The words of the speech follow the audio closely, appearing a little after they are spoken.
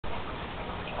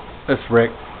This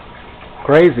Rick.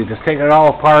 Crazy, just taking it all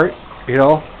apart, you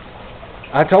know.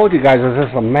 I told you guys this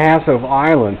is a massive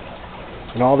island.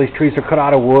 And all these trees are cut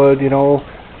out of wood, you know,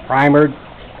 primered,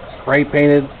 spray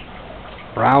painted,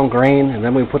 brown, green, and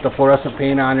then we put the fluorescent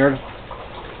paint on there.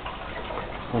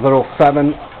 A little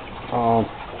 7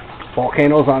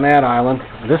 volcanoes on that island.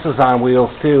 This is on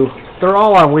wheels too. They're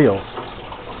all on wheels.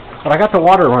 But I got the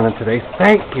water running today.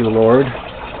 Thank you, Lord.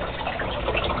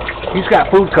 He's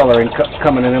got food coloring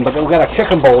coming in, but we've got a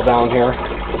chicken bowl down here.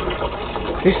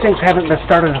 These things haven't been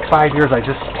started in 5 years. I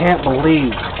just can't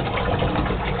believe.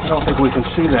 I don't think we can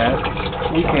see that.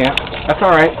 We can't. That's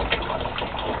all right.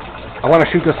 I want to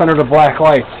shoot this under the black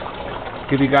lights.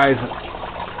 Give you guys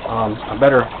a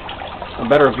better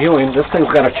viewing. This thing's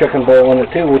got a chicken bowl in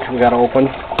it too, which we got to open.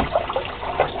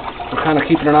 We're kind of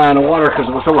keeping an eye on the water because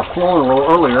it was overflowing a little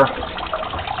earlier.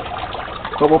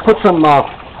 But we'll put some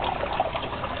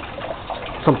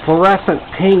fluorescent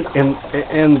paint in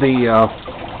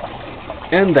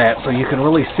that so you can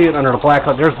really see it under the black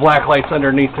light. There's black lights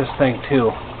underneath this thing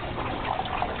too.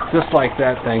 Just like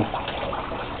that thing.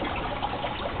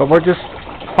 But we're just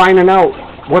finding out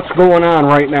what's going on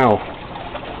right now.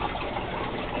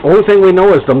 The only thing we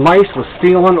know is the mice was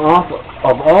stealing off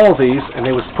of all these and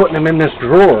they was putting them in this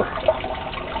drawer.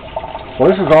 Well,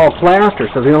 this is all plaster,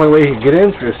 so the only way you can get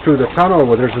in is through the tunnel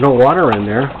where there's no water in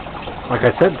there. Like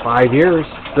I said, 5 years.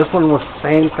 This one was the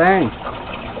same thing.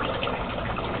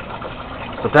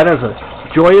 But that is a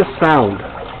joyous sound.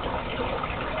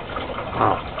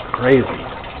 Wow, crazy.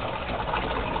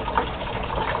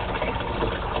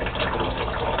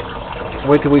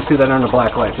 Wait till we see that under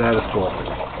black lights. That is cool.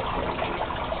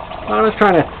 I was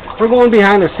trying to... We're going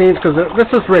behind the scenes because this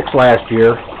is Rick's last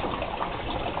year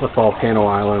with Volcano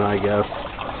Island, I guess.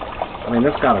 I mean,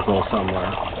 this got to go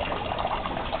somewhere.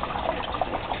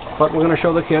 But we're going to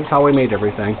show the kids how we made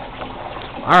everything.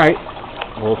 Alright.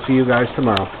 We'll see you guys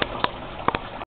tomorrow.